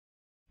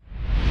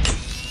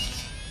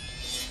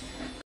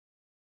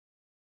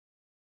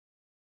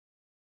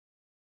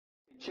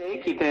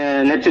Jay, qui est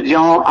un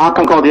étudiant à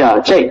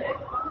Concordia. Jay.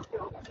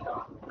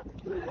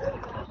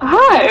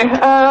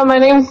 Hi, my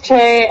name's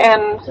Che,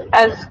 and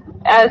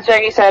as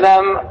Jackie said,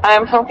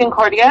 I'm from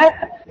Concordia.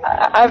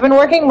 I've been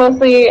working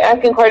mostly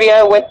at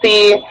Concordia with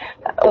the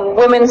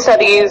women's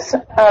studies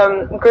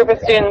group of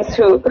students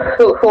who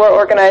are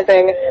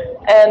organizing,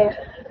 and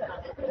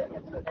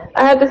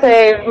I have to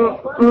say,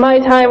 my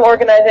time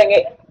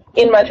organizing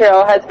in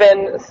Montreal has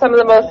been some of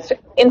the most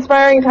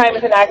inspiring time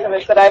as an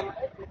activist that I've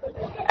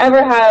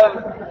ever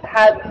have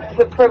had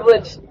the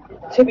privilege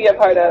to be a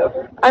part of.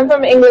 I'm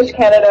from English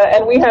Canada,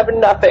 and we have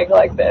nothing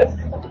like this.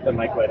 The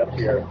mic right up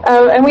here.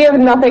 And we have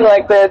nothing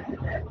like this.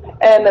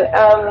 And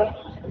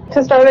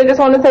to start, I just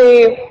want to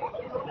say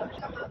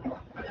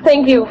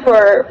thank you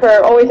for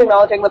always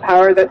acknowledging the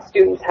power that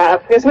students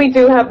have, because we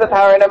do have the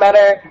power, no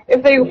matter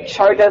if they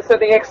charge us or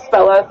they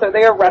expel us or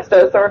they arrest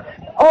us or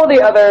all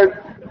the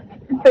other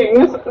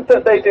things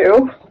that they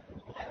do.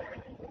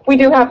 We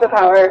do have the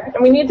power,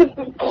 and we need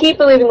to keep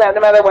believing that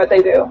no matter what they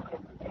do.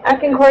 At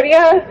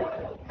Concordia,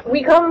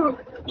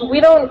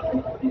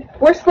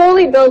 we're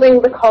slowly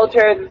building the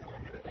culture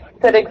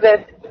that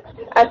exists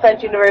at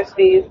French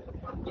universities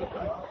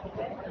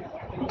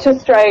to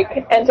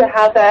strike and to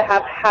have that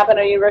happen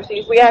at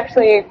universities. We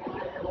actually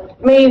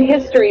made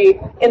history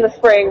in the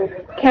spring,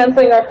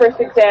 canceling our first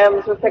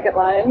exams with picket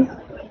lines.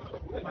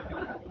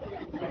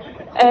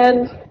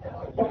 And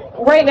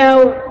right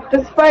now,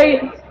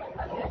 despite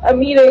a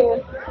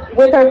meeting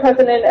with our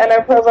president and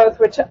our provost,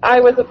 which I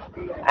was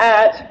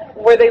at,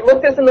 where they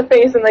looked us in the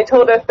face and they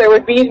told us there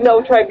would be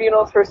no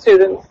tribunals for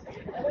students.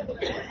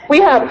 We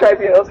have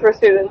tribunals for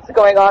students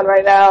going on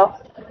right now,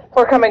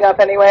 or coming up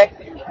anyway,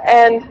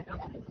 and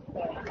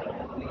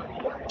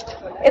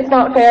it's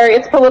not fair.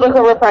 It's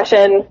political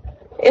repression.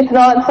 It's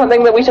not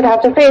something that we should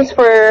have to face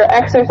for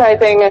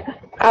exercising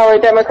our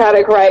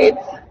democratic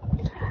rights.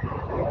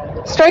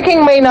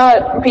 Striking may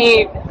not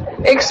be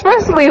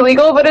expressly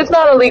legal, but it's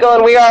not illegal,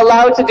 and we are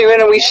allowed to do it,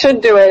 and we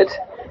should do it.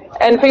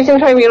 And facing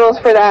tribunals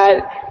for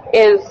that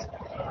is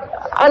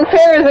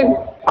unfair, is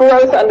a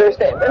gross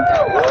understatement.